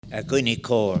a gcuine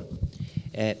cór.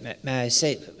 Me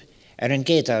sé ar an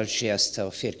gédal sias tá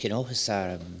fircin óchas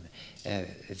arm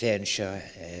bhéan seo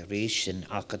ríis in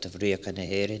acad a bhríocha na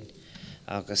héireann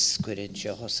agus cuireann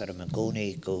seo hosar am an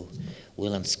gcónaí go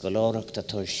bhfuil an scoláireachta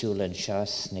tarsúil an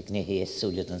seas na gnéthe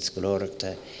súlad an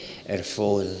scoláireachta ar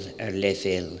fóil ar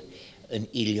leibhéal an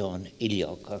Ilión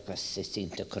Iliog agus is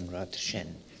ínta chun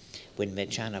sin. When me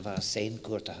Chanava Saint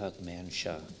Kurtahag me and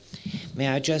Shah. May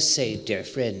I just say, dear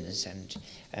friends, and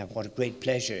what a great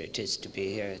pleasure it is to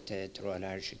be here at the Royal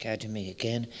Irish Academy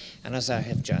again, and as I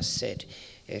have just said,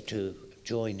 to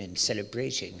join in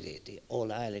celebrating the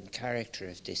all-island character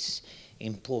of this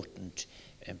important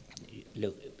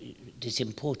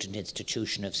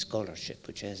institution of scholarship,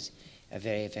 which has a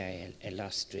very, very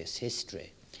illustrious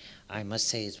history. I must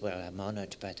say as well, I'm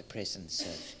honoured by the presence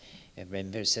of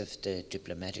members of the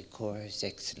Diplomatic Corps, His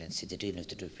Excellency the Dean of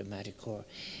the Diplomatic Corps,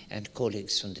 and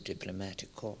colleagues from the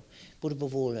Diplomatic Corps, but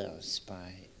above all else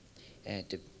by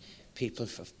the people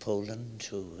of Poland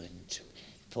and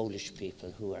Polish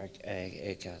people who are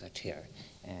gathered here.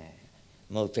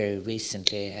 More very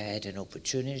recently, I had an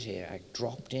opportunity, I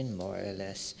dropped in more or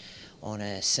less on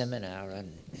a seminar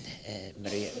on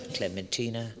Maria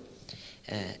Clementina,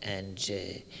 and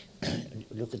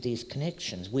look at these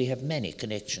connections. We have many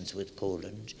connections with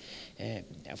Poland.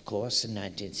 Of course, in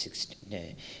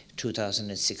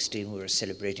 2016 we were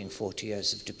celebrating 40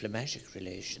 years of diplomatic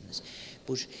relations,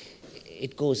 but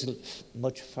it goes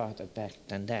much farther back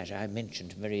than that. I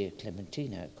mentioned Maria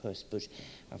Clementina, of course, but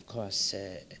of course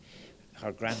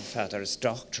her grandfather's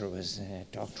doctor was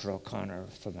Dr. O'Connor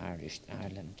from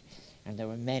Ireland, and there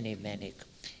were many, many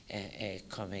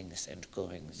comings and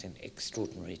goings in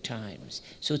extraordinary times.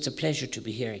 So it's a pleasure to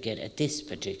be here again at this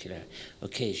particular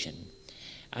occasion.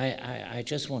 I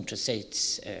just want to say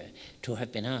it's to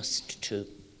have been asked to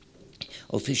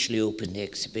officially open the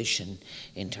exhibition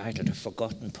entitled A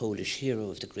Forgotten Polish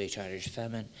Hero of the Great Irish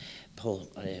Famine, Paul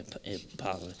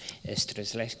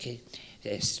Strzelecki,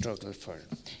 struggle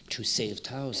to save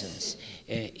thousands,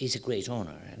 is a great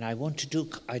honour. And I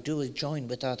do join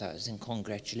with others in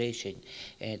congratulating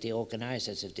the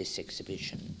organisers of this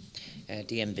exhibition,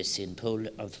 the Embassy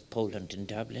of Poland in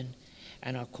Dublin,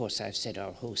 and of course I've said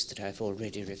our host that I've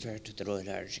already referred to the Royal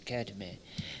Irish Academy,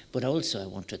 but also I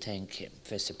want to thank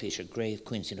Professor Peter Gray of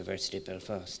Queen's University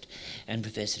Belfast and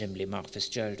Professor Emily Mark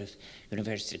Fitzgerald of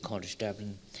University College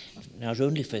Dublin, not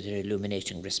only for their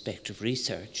illuminating respective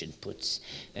research inputs,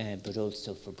 but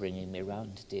also for bringing me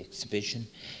around the exhibition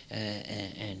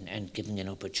and giving an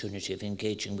opportunity of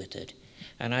engaging with it.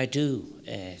 And I do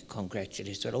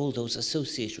congratulate all those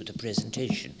associated with the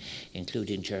presentation,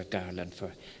 including Ger Garland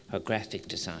for her graphic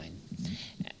design.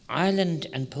 Ireland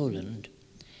and Poland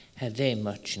have very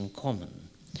much in common.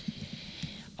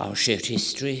 Our shared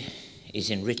history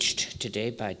is enriched today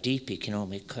by deep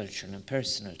economic, cultural and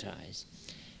personal ties.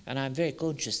 And I'm very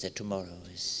conscious that tomorrow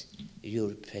is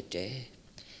Europe Day,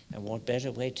 and what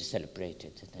better way to celebrate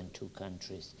it than two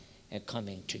countries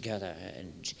coming together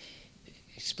and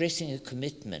expressing a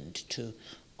commitment to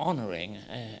honouring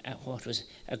what was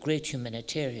a great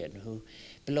humanitarian who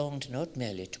belonged not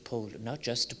merely to Poland, not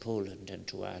just to Poland and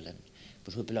to Ireland,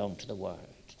 but who belonged to the world.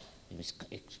 His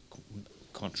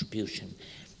contribution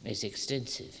is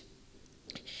extensive.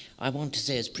 I want to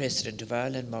say, as President of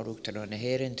Ireland, I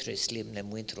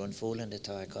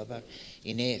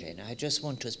just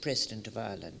want to, as President of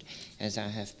Ireland, as I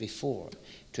have before,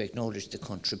 to acknowledge the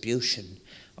contribution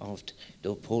of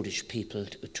the Polish people,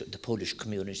 to the Polish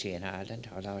community in Ireland,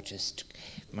 our largest,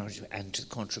 and to the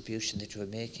contribution that you're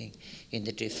making in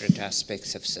the different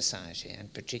aspects of society,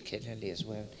 and particularly as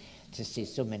well to see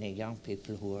so many young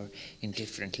people who are in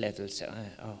different levels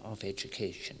of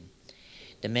education.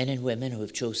 The men and women who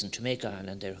have chosen to make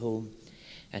Ireland their home,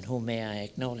 and whom may I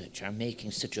acknowledge are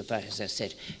making such a, as I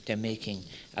said, they're making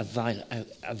a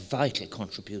vital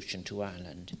contribution to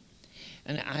Ireland.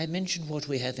 And I mentioned what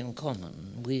we have in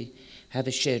common. We have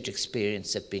a shared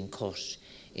experience of being caught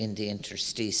in the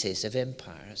interstices of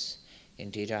empires.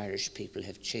 Indeed, Irish people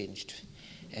have changed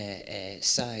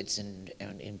sides in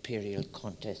imperial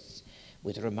contests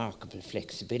with remarkable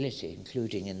flexibility,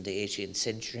 including in the 18th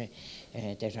century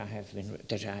that I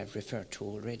have referred to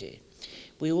already.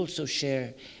 We also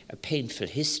share a painful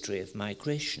history of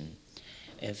migration,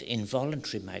 of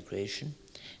involuntary migration,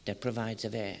 that provides a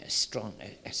very strong,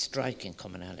 a striking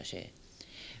commonality.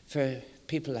 For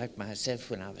people like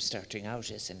myself, when I was starting out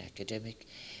as an academic,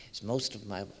 the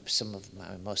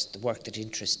work that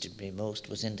interested me most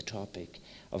was in the topic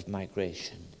of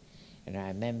migration. And I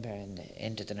remember in the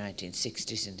end of the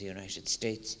 1960s in the United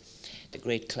States, the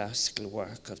great classical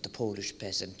work of the Polish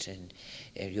peasant in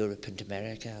Europe and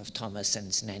America, of Thomas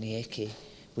and Znaniecki,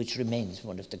 which remains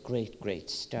one of the great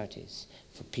studies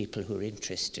for people who are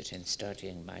interested in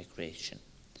studying migration.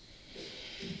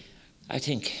 I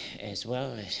think as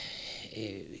well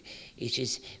it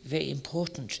is very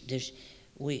important that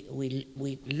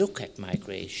we look at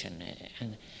migration,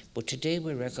 but today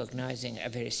we're recognizing a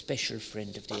very special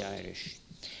friend of the Irish,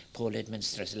 Paul Edmund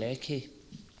Strzelecki.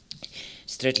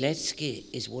 Strzelecki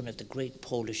is one of the great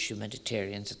Polish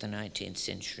humanitarians of the 19th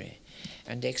century,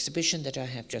 and the exhibition that I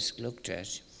have just looked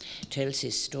at tells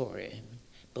his story,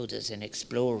 both as an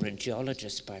explorer and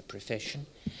geologist by profession,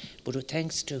 but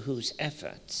thanks to whose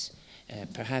efforts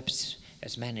perhaps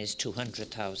as many as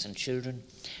 200,000 children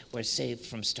were saved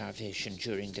from starvation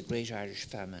during the Great Irish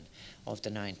Famine of the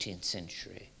 19th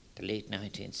century, the late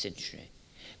 19th century.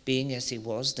 Being as he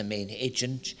was the main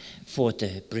agent for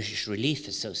the British Relief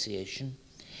Association,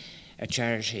 a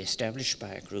charity established by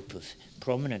a group of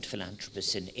prominent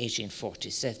philanthropists in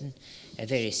 1847, a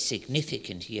very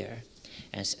significant year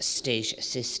as state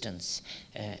assistance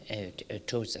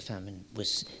towards the famine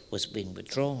was being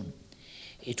withdrawn.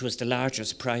 It was the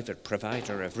largest private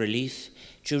provider of relief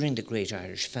during the Great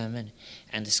Irish Famine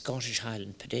and the Scottish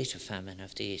Highland Potato Famine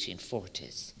of the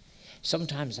 1840s.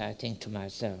 Sometimes I think to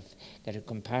myself that a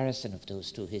comparison of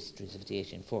those two histories of the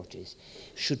 1840s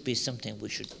should be something to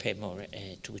which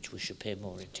we should pay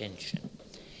more attention.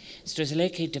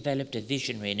 Strzelecki developed a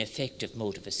visionary and effective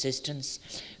mode of assistance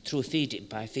through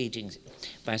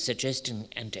by suggesting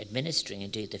and administering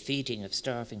indeed the feeding of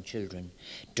starving children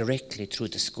directly through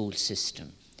the school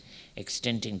system,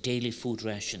 extending daily food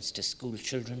rations to school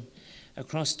children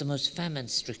across the most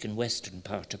famine-stricken western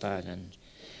part of Ireland,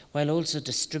 while also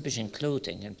distributing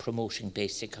clothing and promoting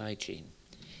basic hygiene,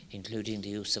 including the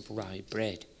use of rye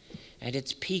bread. At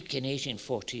its peak in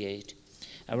 1848,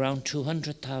 around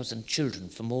 200,000 children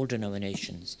from all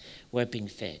denominations were being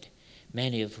fed,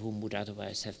 many of whom would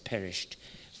otherwise have perished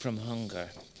from hunger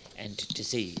and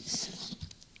disease.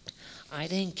 I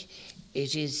think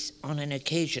it is on an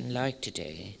occasion like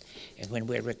today, when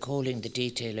we're recalling the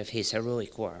detail of his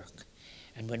heroic work,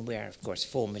 and when we are, of course,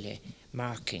 formally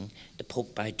marking the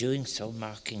Pope, by doing so,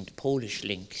 marking the Polish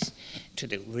links to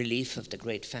the relief of the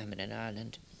Great Famine in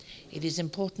Ireland, it is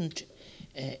important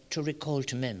to recall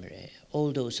to memory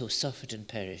all those who suffered and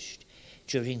perished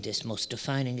during this most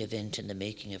defining event in the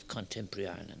making of contemporary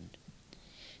Ireland,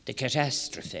 the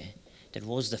catastrophe that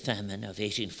was the famine of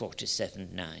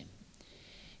 1847-9.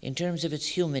 In terms of its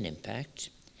human impact,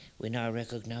 we now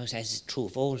recognize, as is true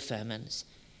of all famines,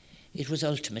 it was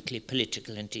ultimately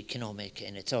political and economic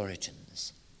in its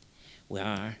origins. We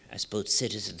are, as both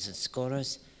citizens and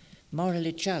scholars,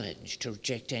 morally challenged to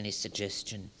reject any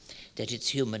suggestion that its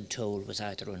human toll was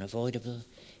either unavoidable,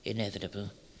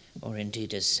 inevitable, or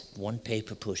indeed, as one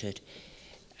paper put it,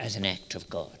 as an act of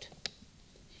God.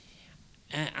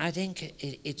 I think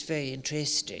it's very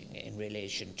interesting in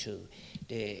relation to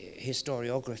the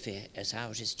historiography as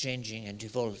how it is changing and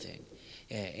evolving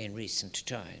in recent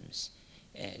times.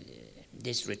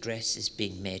 This redress is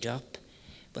being made up,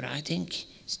 but I think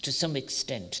to some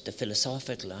extent the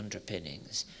philosophical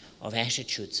underpinnings of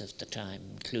attitudes of the time,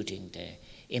 including the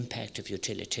impact of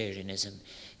utilitarianism,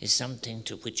 is something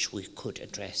to which we could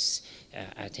address,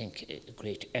 I think, a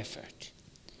great effort.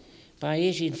 By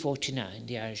 1849,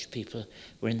 the Irish people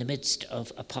were in the midst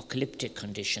of apocalyptic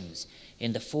conditions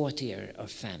in the fourth year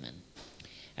of famine,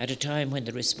 at a time when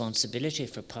the responsibility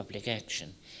for public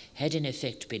action had in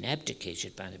effect been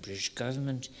abdicated by the British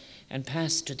government and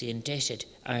passed to the indebted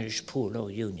Irish Poor Law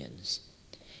unions.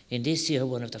 In this year,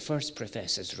 one of the first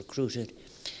professors recruited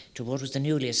to what was the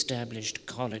newly established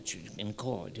college in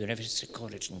Cork, the University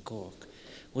College in Cork,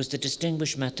 was the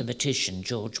distinguished mathematician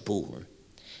George Boole.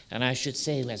 And I should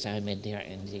say, as I'm in the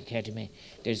academy,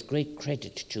 there's great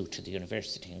credit due to the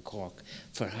University in Cork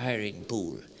for hiring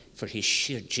Boole for his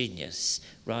sheer genius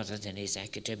rather than his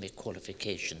academic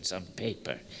qualifications on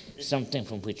paper, something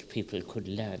from which people could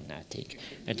learn, I think,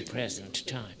 at the present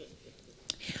time.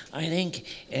 I think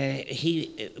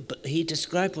he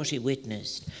described what he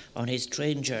witnessed on his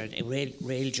train journey,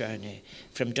 rail journey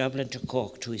from Dublin to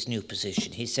Cork to his new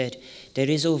position. He said, "There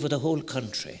is over the whole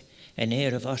country an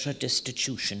air of utter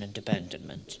destitution and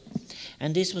abandonment."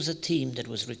 And this was a theme that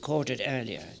was recorded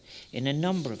earlier in a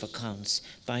number of accounts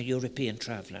by European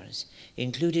travellers,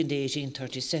 including the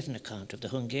 1837 account of the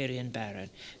Hungarian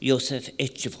baron Joseph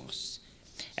Echevos.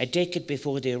 A decade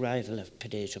before the arrival of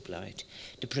potato blight,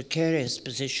 the precarious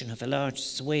position of a large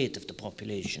swathe of the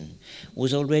population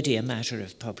was already a matter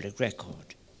of public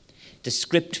record. The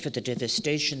script for the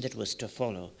devastation that was to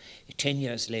follow 10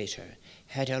 years later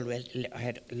had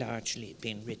largely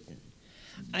been written.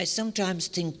 I sometimes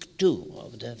think, too,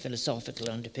 of the philosophical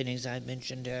underpinnings I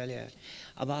mentioned earlier,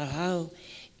 about how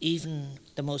even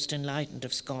the most enlightened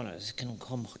of scholars can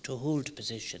come to hold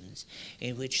positions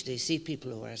in which they see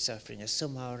people who are suffering as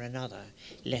somehow or another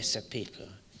lesser people.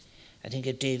 I think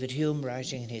of David Hume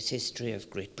writing in his History of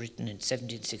Great Britain in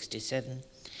 1767,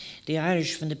 "The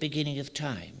Irish from the beginning of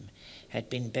time had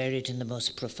been buried in the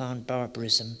most profound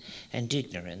barbarism and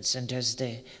ignorance, and as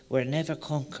they were never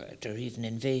conquered or even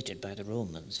invaded by the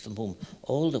Romans, from whom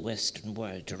all the Western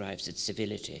world derives its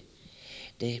civility,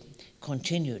 they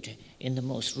continued in the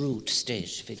most rude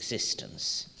state of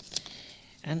existence,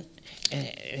 and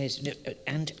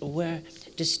were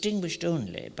distinguished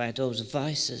only by those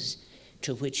vices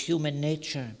to which human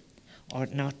nature are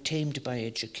not tamed by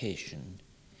education,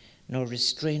 nor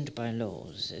restrained by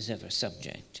laws is ever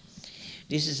subject."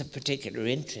 This is of particular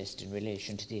interest in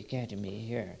relation to the Academy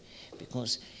here,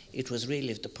 because it was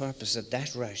really the purpose of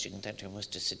that writing that I was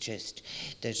to suggest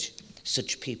that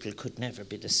such people could never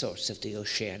be the source of the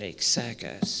oceanic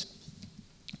sagas.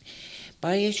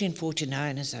 By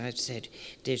 1849, as I've said,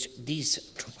 that these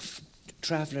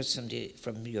travellers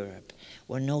from Europe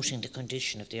were noting the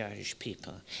condition of the Irish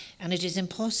people, and it is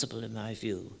impossible, in my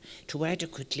view, to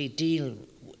adequately deal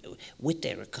with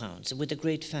their accounts, with the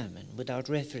Great Famine, without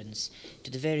reference to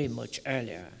the very much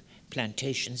earlier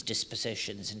plantations,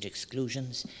 dispossessions, and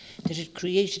exclusions, that it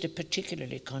created a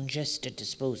particularly congested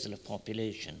disposal of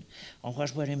population on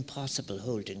what were impossible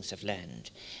holdings of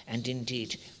land, and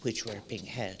indeed which were being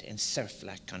held in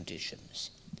serf-like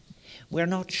conditions. We're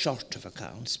not short of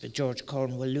accounts, but George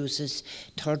Cornwell Lewis's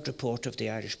third report of the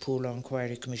Irish Poor Law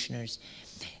Inquiry Commissioners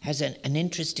has an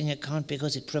interesting account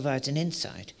because it provides an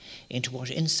insight into what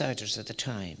insiders at the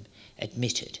time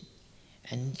admitted.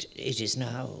 And it is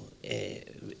now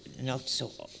not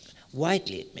so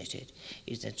widely admitted,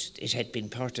 is that it had been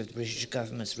part of the British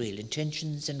government's real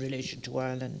intentions in relation to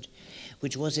Ireland,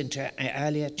 which was inter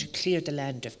alia to clear the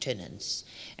land of tenants,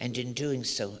 and in doing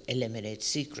so eliminate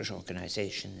secret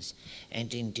organisations,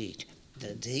 and indeed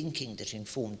the thinking that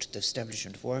informed the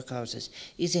establishment of workhouses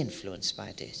is influenced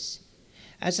by this.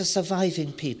 As a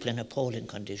surviving people in appalling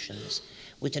conditions,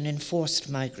 with an enforced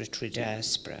migratory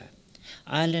diaspora,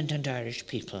 Ireland and Irish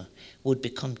people would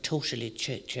become totally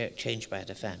changed by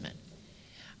the famine.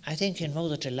 I think in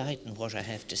order to lighten what I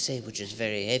have to say, which is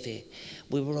very heavy,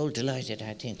 we were all delighted,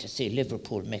 I think, to see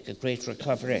Liverpool make a great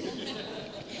recovery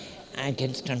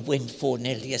against and win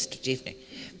 4-0 yesterday evening.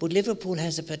 But Liverpool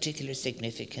has a particular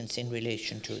significance in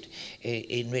relation to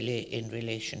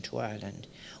Ireland.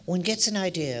 One gets an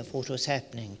idea of what was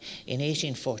happening in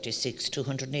 1846.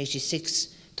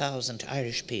 286,000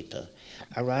 Irish people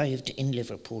arrived in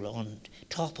Liverpool on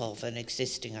top of an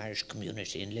existing Irish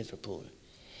community in Liverpool.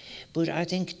 But I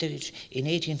think that in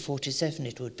 1847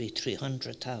 it would be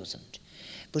 300,000.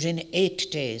 But in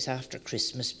 8 days after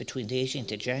Christmas, between the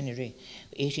 18th of January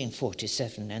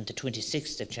 1847 and the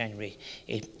 26th of January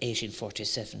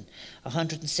 1847,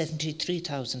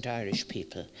 173,000 Irish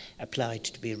people applied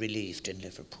to be relieved in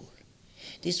Liverpool.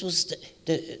 This was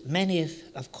many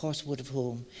of course would have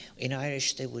whom in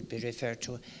Irish they would be referred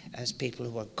to as people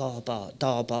who were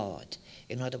darbad,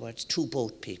 in other words,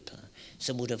 two-boat people.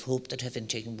 Some would have hoped that having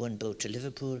taken one boat to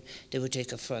Liverpool, they would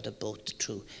take a further boat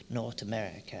to North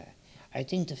America. I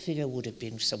think the figure would have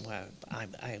been somewhere,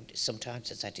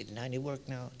 sometimes as I did 90 work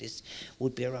now, this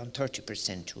would be around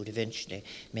 30% who would eventually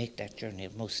make that journey,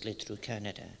 mostly through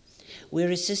Canada. We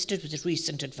are assisted with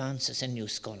recent advances in new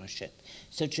scholarship,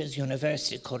 such as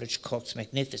University College Cork's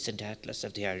magnificent Atlas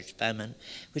of the Irish Famine,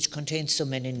 which contains so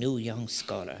many new young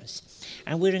scholars.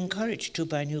 And we're encouraged too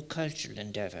by new cultural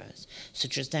endeavours,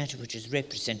 such as that which is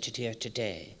represented here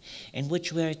today, in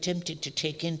which we are attempting to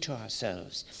take into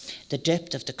ourselves the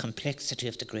depth of the complexity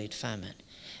of the Great Famine,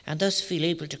 and thus feel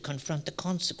able to confront the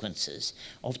consequences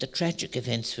of the tragic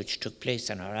events which took place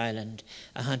on our island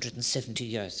 170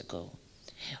 years ago.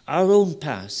 Our own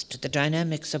past, the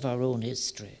dynamics of our own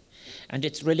history, and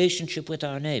its relationship with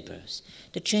our neighbours,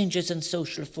 the changes in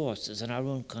social forces in our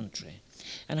own country,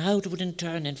 and how it would in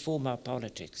turn inform our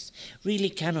politics,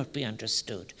 really cannot be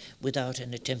understood without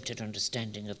an attempted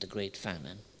understanding of the Great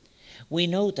Famine. We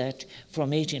know that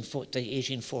from the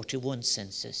 1841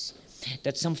 census,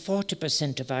 that some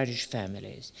 40% of Irish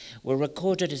families were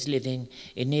recorded as living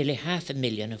in nearly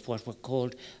 500,000 of what were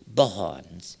called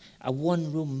bohans, a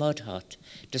one-room mud hut,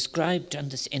 described in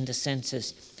the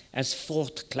census as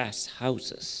fourth-class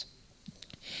houses,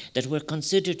 that were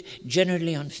considered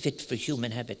generally unfit for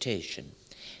human habitation.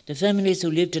 The families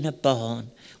who lived in Bohon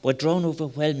were drawn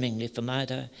overwhelmingly from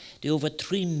either the over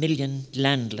 3 million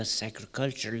landless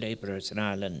agricultural labourers in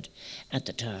Ireland at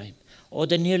the time, or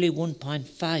the nearly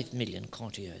 1.5 million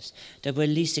courtiers that were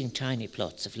leasing tiny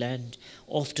plots of land,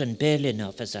 often barely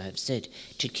enough, as I have said,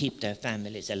 to keep their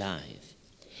families alive.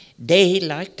 They,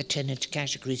 like the tenant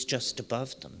categories just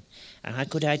above them, and I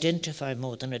could identify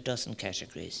more than a dozen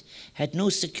categories, had no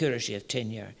security of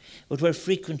tenure, but were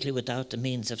frequently without the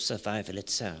means of survival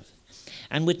itself,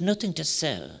 and with nothing to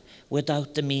sell,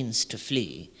 without the means to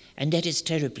flee. And that is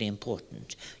terribly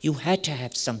important. You had to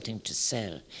have something to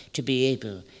sell to be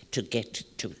able to get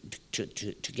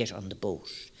get on the boat.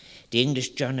 The English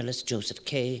journalist Joseph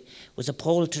Kay was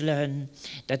appalled to learn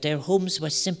that their homes were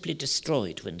simply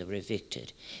destroyed when they were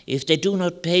evicted. If they do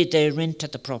not pay their rent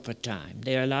at the proper time,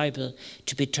 they are liable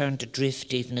to be turned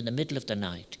adrift even in the middle of the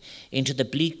night into the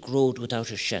bleak road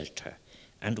without a shelter,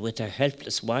 and with their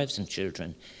helpless wives and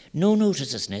children. No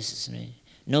notice is necessary.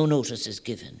 No notice is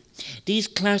given. These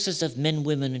classes of men,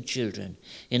 women, and children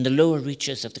in the lower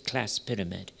reaches of the class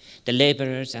pyramid, the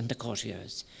labourers and the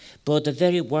courtiers, bore the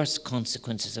very worst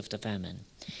consequences of the famine.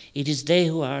 It is they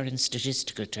who are, in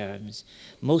statistical terms,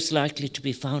 most likely to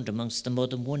be found amongst the more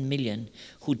than 1 million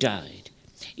who died.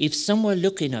 If some were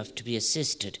lucky enough to be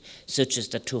assisted, such as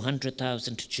the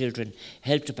 200,000 children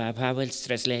helped by Paweł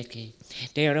Strzelecki,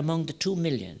 they are among the 2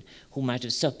 million who might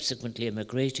have subsequently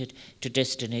emigrated to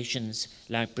destinations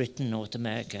like Britain, North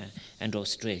America, and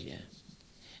Australia.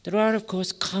 There are, of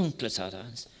course, countless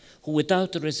others who,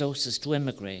 without the resources to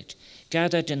emigrate,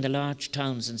 gathered in the large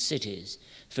towns and cities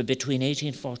for between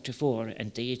 1844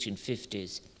 and the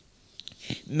 1850s.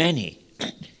 Many,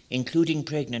 including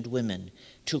pregnant women,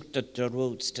 took the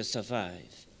roads to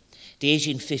survive. The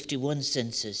 1851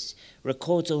 census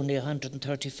records only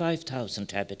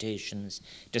 135,000 habitations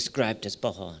described as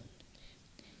Bohon.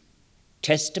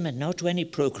 Testament not to any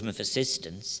program of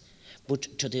assistance, but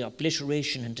to the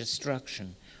obliteration and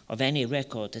destruction of any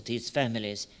record that these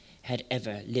families had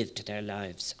ever lived their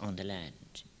lives on the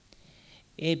land.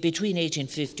 Between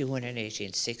 1851 and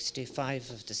 1860, 5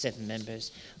 of the 7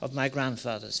 members of my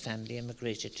grandfather's family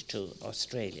immigrated to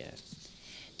Australia.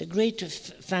 The Great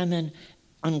Famine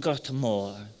on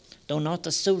Gothamore, though not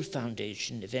the sole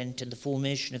foundation event in the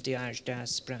formation of the Irish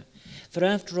diaspora, for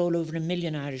after all, over 1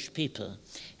 million Irish people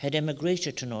had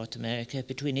emigrated to North America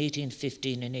between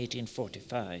 1815 and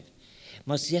 1845,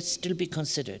 must yet still be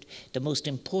considered the most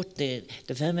important,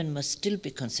 the famine must still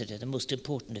be considered the most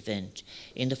important event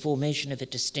in the formation of a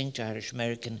distinct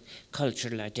Irish-American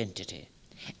cultural identity.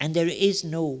 And there is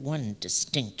no one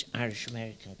distinct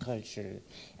Irish-American cultural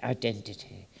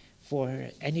identity. For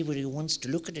anybody who wants to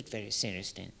look at it very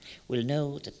seriously will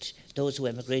know that those who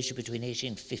emigrated between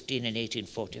 1815 and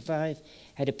 1845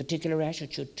 had a particular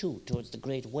attitude too towards the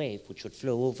great wave which would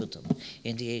flow over them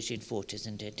in the 1840s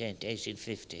and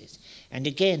 1850s. And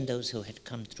again, those who had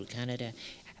come through Canada,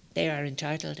 they are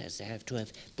entitled, as they have, to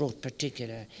have brought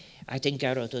particular. I think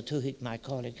Gareth O'Tuig, my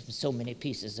colleague in so many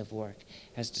pieces of work,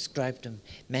 has described them.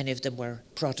 Many of them were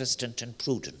Protestant and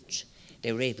prudent.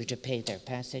 They were able to pay their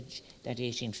passage, that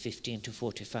 1815 to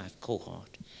 45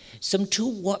 cohort. Some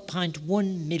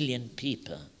 2.1 million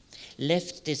people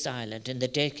left this island in the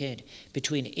decade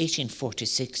between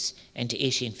 1846 and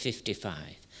 1855.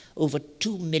 Over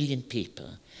 2 million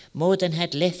people, more than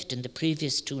had left in the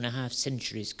previous 2.5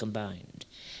 centuries combined.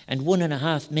 And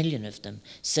 1.5 million of them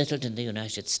settled in the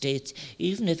United States,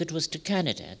 even if it was to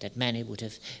Canada that many would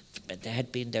have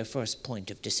had been their first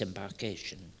point of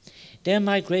disembarkation. Their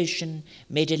migration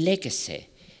made a legacy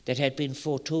that had been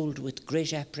foretold with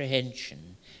great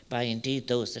apprehension by indeed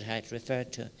those that I had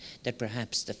referred to, that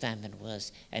perhaps the famine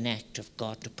was an act of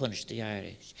God to punish the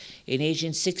Irish. In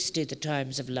 1860, the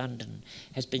Times of London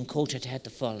has been quoted, had the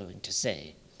following to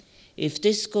say: "If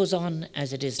this goes on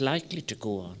as it is likely to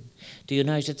go on, the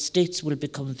United States will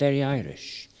become very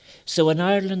Irish. So in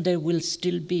Ireland there will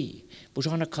still be, but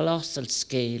on a colossal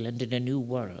scale and in a new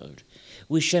world.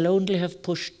 We shall only have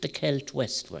pushed the Celt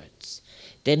westwards.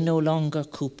 Then no longer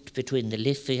cooped between the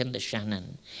Liffey and the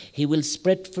Shannon, he will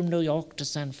spread from New York to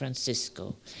San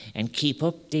Francisco and keep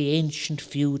up the ancient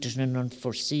feud at an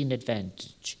unforeseen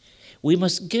advantage. We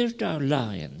must gird our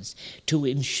lions to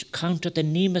encounter the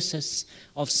nemesis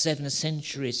of 7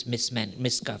 centuries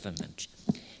misgovernment.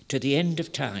 To the end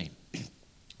of time,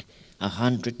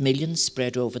 100 million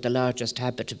spread over the largest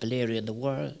habitable area in the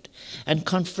world, and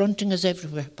confronting us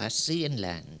everywhere by sea and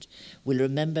land, will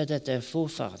remember that their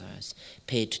forefathers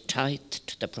paid tithe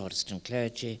to the Protestant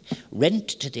clergy, rent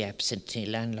to the absentee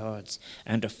landlords,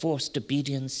 and a forced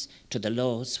obedience to the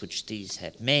laws which these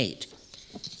had made."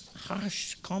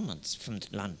 harsh comments from the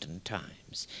London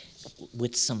Times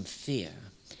with some fear.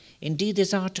 Indeed,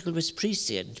 this article was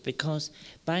prescient because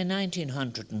by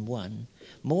 1901,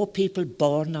 more people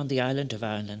born on the island of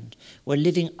Ireland were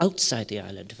living outside the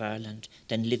island of Ireland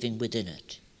than living within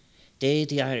it. They,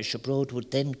 the Irish abroad, would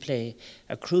then play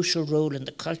a crucial role in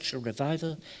the cultural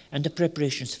revival and the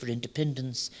preparations for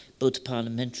independence, both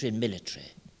parliamentary and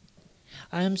military.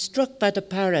 I am struck by the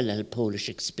parallel Polish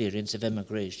experience of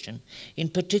emigration, in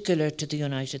particular to the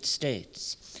United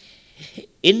States.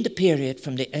 In the period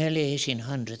from the early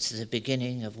 1800s to the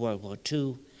beginning of World War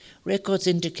II, records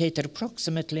indicate that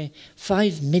approximately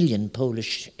 5 million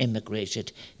Polish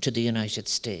immigrated to the United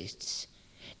States.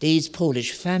 These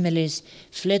Polish families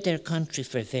fled their country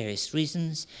for various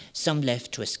reasons. Some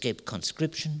left to escape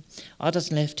conscription,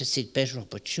 others left to seek better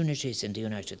opportunities in the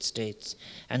United States,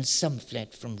 and some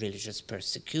fled from religious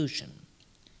persecution.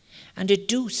 And I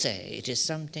do say it is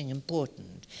something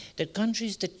important that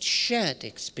countries that share the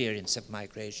experience of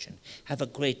migration have a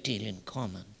great deal in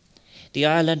common. The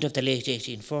Ireland of the late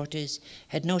 1840s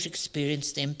had not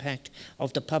experienced the impact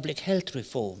of the public health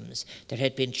reforms that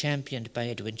had been championed by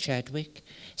Edwin Chadwick.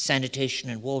 Sanitation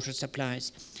and water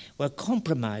supplies were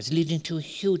compromised, leading to a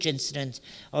huge incidence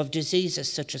of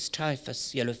diseases such as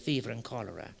typhus, yellow fever, and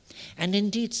cholera. And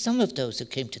indeed, some of those who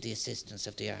came to the assistance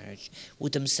of the Irish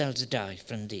would themselves die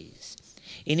from these.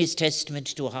 In his testimony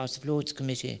to a House of Lords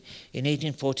committee in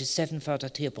 1847, Father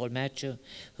Theobald Mathew,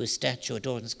 whose statue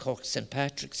adorns Cork St.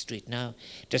 Patrick's Street now,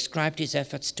 described his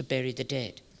efforts to bury the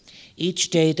dead. Each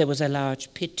day there was a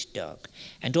large pit dug,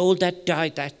 and all that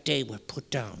died that day were put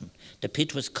down. The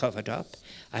pit was covered up.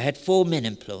 I had 4 men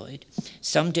employed.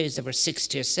 Some days there were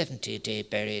 60 or 70 a day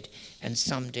buried, and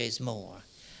some days more.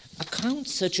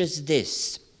 Accounts such as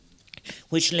this,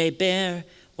 which lay bare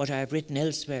what I have written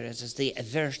elsewhere as the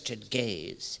averted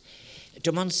gaze,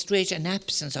 demonstrate an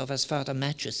absence of, as Father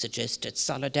Mathew suggested,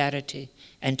 solidarity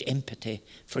and empathy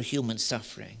for human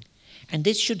suffering. And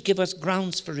this should give us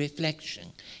grounds for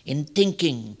reflection in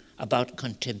thinking about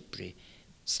contemporary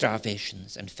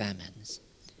starvations and famines.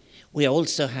 We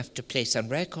also have to place on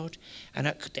record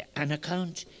an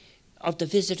account of the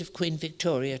visit of Queen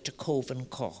Victoria to Cobh and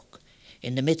Cork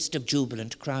in the midst of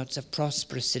jubilant crowds of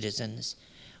prosperous citizens,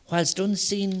 whilst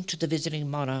unseen to the visiting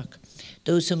monarch,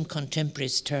 those whom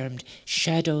contemporaries termed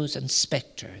shadows and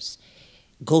spectres,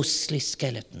 ghostly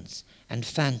skeletons and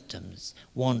phantoms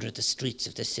wandered the streets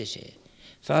of the city.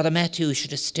 Father Mathew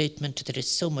issued a statement that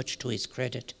is so much to his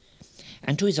credit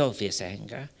and to his obvious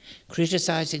anger,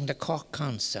 criticising the Cork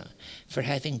Council for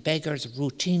having beggars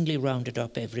routinely rounded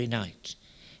up every night.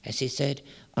 As he said,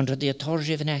 under the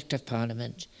authority of an Act of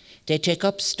Parliament, they take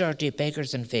up sturdy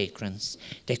beggars and vagrants,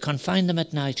 they confine them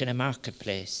at night in a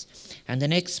marketplace, and the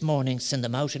next morning send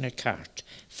them out in a cart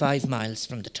 5 miles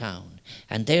from the town,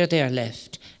 and there they are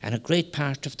left, and a great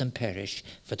part of them perish,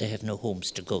 for they have no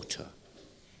homes to go to.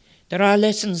 There are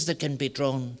lessons that can be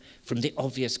drawn from the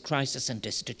obvious crisis and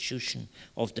destitution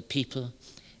of the people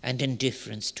and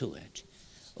indifference to it.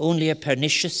 Only a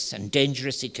pernicious and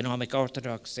dangerous economic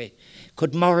orthodoxy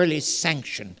could morally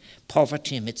sanction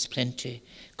poverty amidst plenty,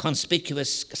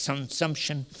 conspicuous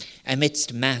consumption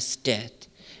amidst mass death,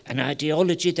 an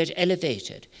ideology that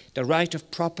elevated the right of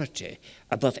property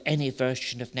above any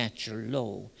version of natural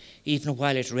law, even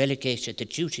while it relegated the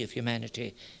duty of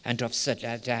humanity and of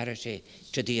solidarity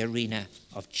to the arena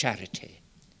of charity.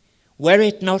 Were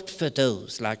it not for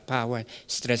those like Paweł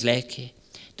Strzelecki,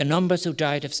 the numbers who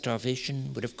died of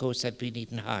starvation would of course have been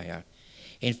even higher.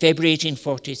 In February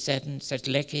 1847,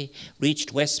 Strzelecki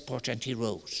reached Westport and he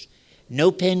wrote,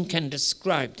 "No pen can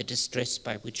describe the distress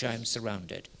by which I am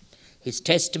surrounded." His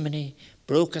testimony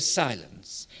broke a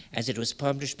silence as it was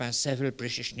published by several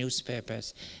British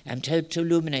newspapers and helped to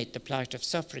illuminate the plight of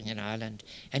suffering in Ireland,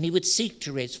 and he would seek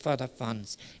to raise further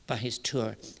funds by his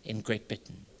tour in Great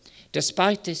Britain.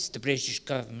 Despite this, the British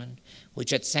government, which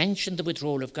had sanctioned the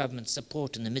withdrawal of government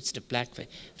support in the midst of Black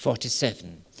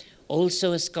 47,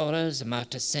 also as scholars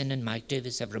Marta Sen and Mike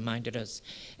Davis have reminded us,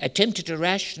 attempted to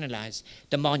rationalize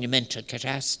the monumental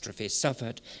catastrophe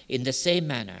suffered in the same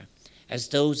manner as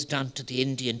those done to the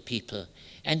Indian people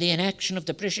and the inaction of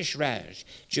the British Raj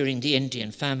during the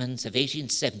Indian famines of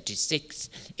 1876,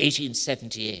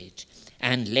 1878,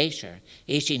 and later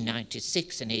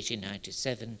 1896 and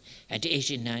 1897 and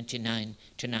 1899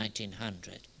 to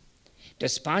 1900.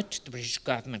 Despite the British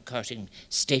government cutting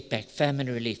state-backed famine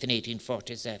relief in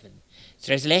 1847,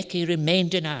 Strzelecki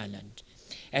remained in Ireland,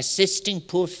 assisting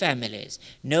poor families,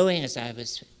 knowing,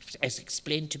 as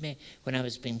explained to me when I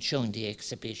was being shown the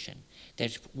exhibition,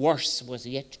 that worse was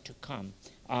yet to come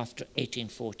after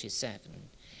 1847.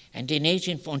 And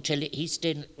until he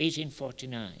stayed in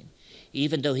 1849,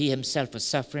 even though he himself was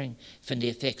suffering from the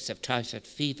effects of typhoid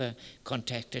fever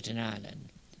contracted in Ireland.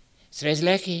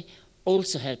 Strzelecki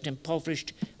also helped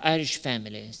impoverished Irish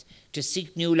families to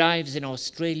seek new lives in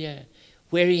Australia,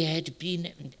 where he had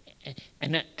been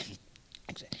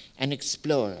an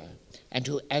explorer and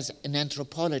who, as an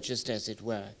anthropologist, as it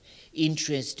were,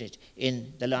 interested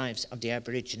in the lives of the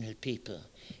Aboriginal people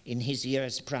in his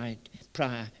years prior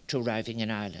to arriving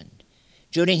in Ireland.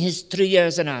 During his 3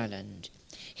 years in Ireland,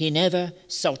 he never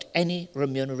sought any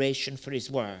remuneration for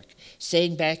his work,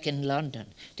 saying back in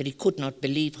London that he could not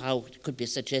believe how it could be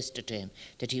suggested to him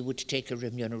that he would take a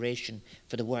remuneration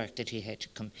for the work that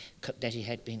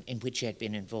in which he had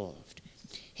been involved.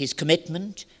 His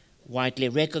commitment, widely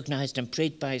recognized and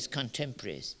praised by his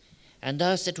contemporaries, and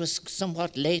thus it was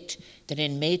somewhat late that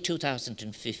in May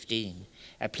 2015,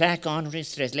 a plaque honouring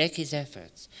Strzelecki's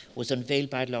efforts was unveiled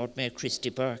by Lord Mayor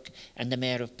Christy Burke and the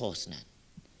Mayor of Poznan.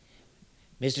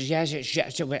 Mr.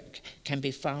 Zajac can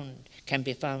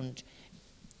be found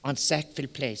on Sackville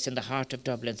Place in the heart of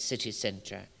Dublin city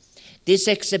centre. This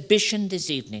exhibition this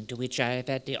evening, to which I have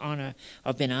had the honour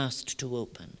of being asked to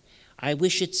open, I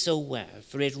wish it so well,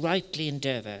 for it rightly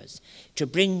endeavours to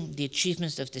bring the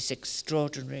achievements of this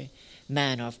extraordinary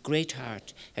man of great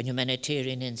heart and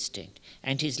humanitarian instinct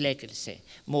and his legacy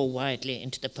more widely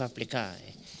into the public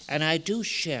eye. And I do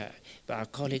share our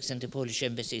colleagues in the Polish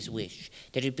Embassy's wish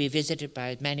that it be visited by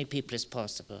as many people as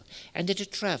possible, and that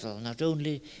it travel not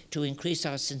only to increase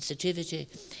our sensitivity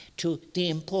to the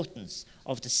importance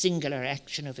of the singular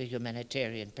action of a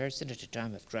humanitarian person at a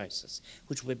time of crisis,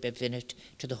 which will benefit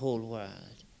to the whole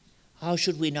world. How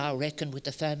should we now reckon with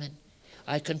the famine?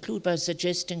 I conclude by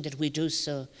suggesting that we do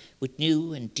so with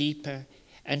new and deeper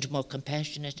and more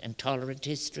compassionate and tolerant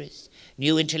histories,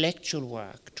 new intellectual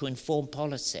work to inform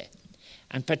policy,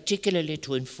 and particularly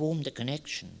to inform the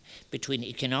connection between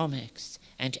economics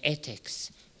and ethics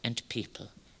and people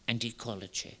and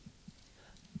ecology.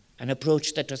 An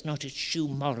approach that does not eschew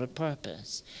moral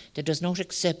purpose, that does not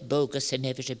accept bogus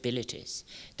inevitabilities,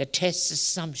 that tests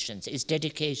assumptions, is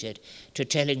dedicated to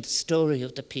telling the story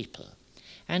of the people.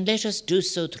 And let us do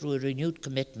so through a renewed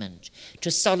commitment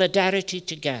to solidarity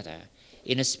together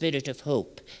in a spirit of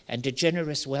hope and a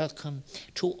generous welcome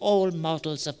to all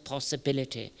models of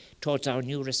possibility towards our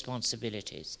new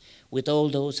responsibilities, with all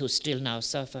those who still now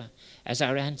suffer, as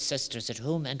our ancestors at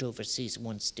home and overseas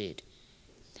once did.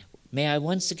 May I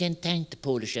once again thank the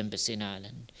Polish Embassy in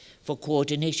Ireland for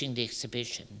coordinating the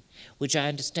exhibition, which I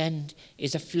understand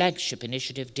is a flagship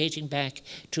initiative dating back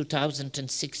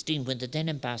 2016, when the then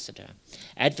ambassador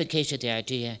advocated the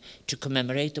idea to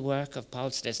commemorate the work of Paul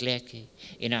Strzelecki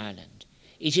in Ireland.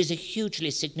 It is a hugely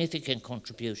significant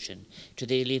contribution to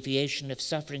the alleviation of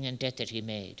suffering and death that he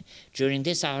made during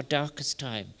this, our darkest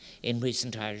time in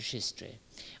recent Irish history.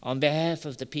 On behalf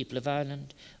of the people of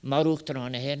Ireland, Marúch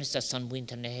Tarán Ahénas a san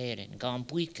Winter Nahérin, Gam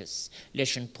Buicas,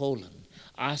 Leshan Poland,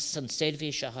 as san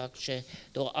Servis a Hakshe,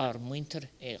 do ar Winter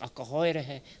a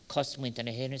Kahoirehe, Cost Winter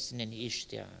Nahénas in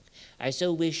Ishtiag. I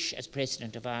so wish, as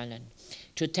President of Ireland,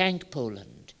 to thank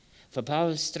Poland for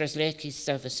Paul Strzelecki's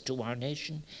service to our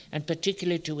nation, and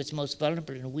particularly to its most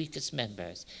vulnerable and weakest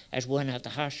members at one of the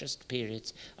harshest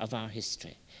periods of our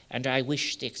history. And I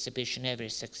wish the exhibition every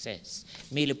success.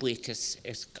 Mille buicas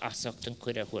is asoctan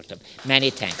cuida hurtam. Many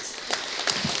thanks.